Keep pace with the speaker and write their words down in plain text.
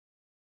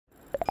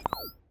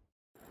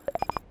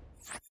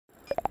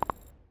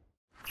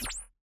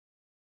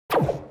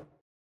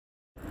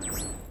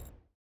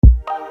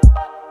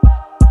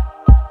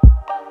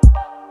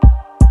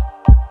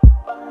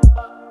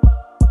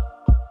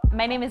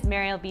My name is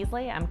Mariel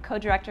Beasley. I'm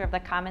co-director of the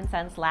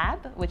CommonCents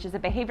Lab, which is a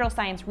behavioral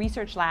science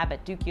research lab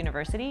at Duke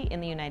University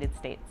in the United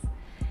States.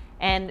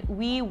 And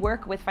we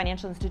work with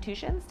financial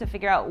institutions to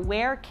figure out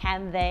where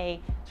can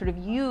they sort of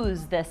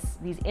use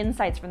these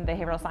insights from the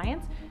behavioral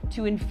science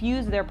to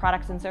infuse their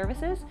products and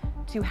services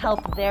to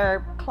help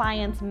their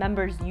clients,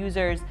 members,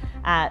 users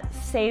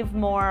save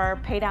more,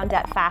 pay down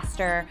debt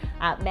faster,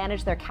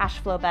 manage their cash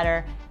flow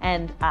better,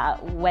 and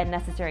when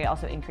necessary,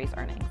 also increase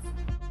earnings.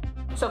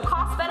 So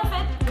cost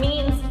benefit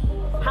means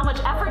how much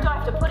effort do I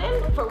have to put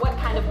in for what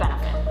kind of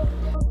benefit?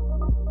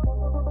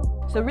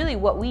 So really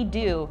what we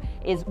do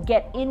is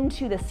get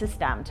into the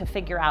system to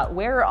figure out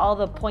where are all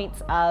the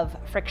points of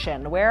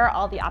friction, where are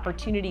all the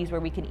opportunities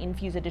where we can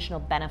infuse additional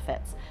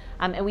benefits.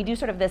 And we do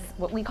sort of this,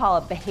 what we call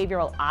a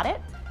behavioral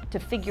audit, to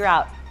figure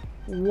out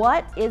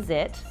what is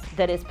it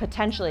that is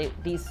potentially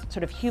these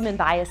sort of human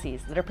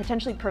biases that are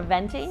potentially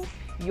preventing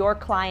your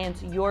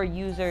clients, your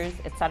users,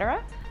 et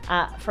cetera,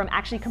 from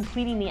actually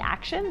completing the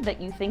action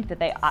that you think that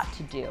they ought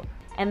to do.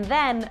 And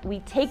then we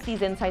take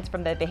these insights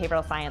from the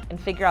behavioral science and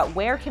figure out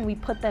where can we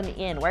put them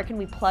in, where can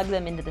we plug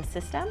them into the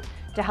system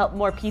to help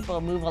more people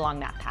move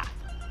along that path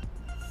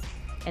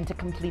and to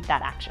complete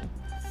that action.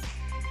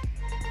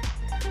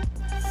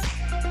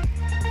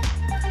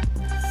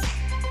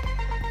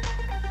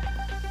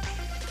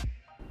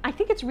 I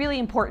think it's really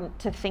important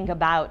to think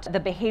about the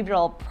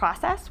behavioral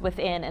process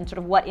within and sort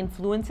of what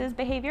influences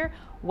behavior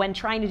when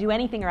trying to do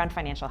anything around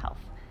financial health.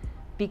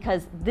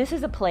 Because this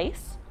is a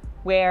place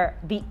where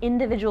the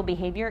individual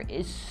behavior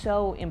is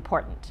so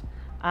important.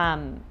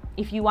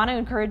 If you want to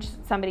encourage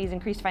somebody's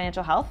increased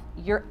financial health,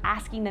 you're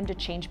asking them to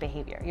change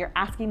behavior. You're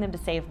asking them to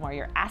save more.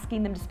 You're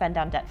asking them to spend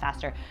down debt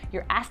faster.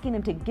 You're asking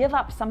them to give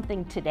up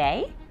something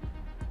today,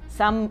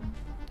 some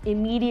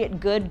immediate,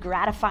 good,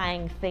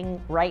 gratifying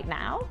thing right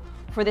now,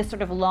 for this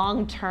sort of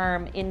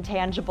long-term,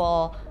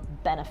 intangible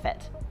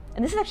benefit.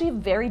 And this is actually a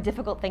very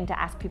difficult thing to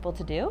ask people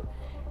to do.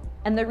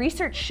 And the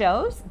research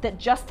shows that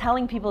just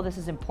telling people this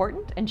is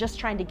important and just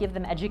trying to give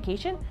them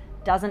education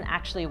doesn't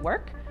actually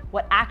work.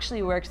 What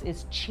actually works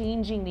is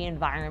changing the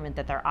environment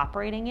that they're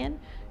operating in,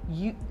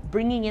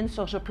 bringing in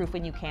social proof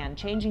when you can,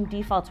 changing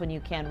defaults when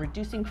you can,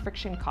 reducing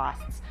friction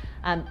costs,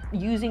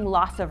 using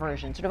loss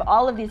aversion, sort of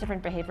all of these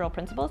different behavioral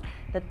principles,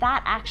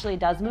 that actually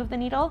does move the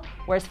needle,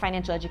 whereas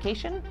financial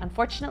education,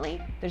 unfortunately,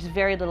 there's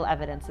very little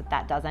evidence that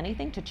that does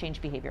anything to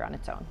change behavior on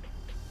its own.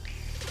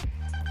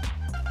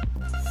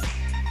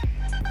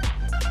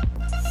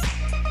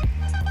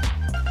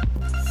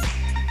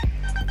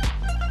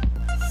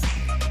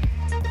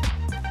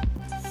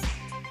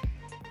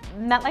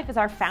 MetLife is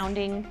our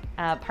founding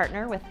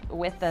partner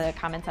with the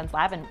CommonCents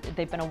Lab, and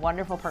they've been a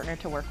wonderful partner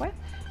to work with.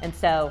 And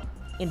so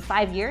in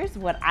 5 years,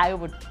 what I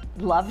would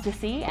love to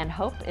see and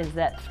hope is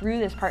that through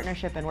this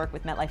partnership and work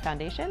with MetLife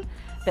Foundation,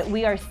 that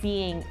we are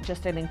seeing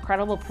just an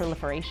incredible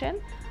proliferation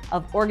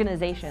of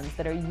organizations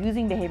that are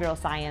using behavioral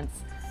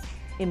science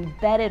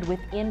embedded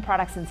within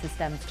products and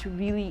systems to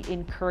really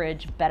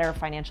encourage better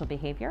financial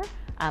behavior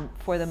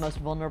for the most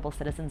vulnerable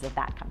citizens of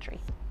that country.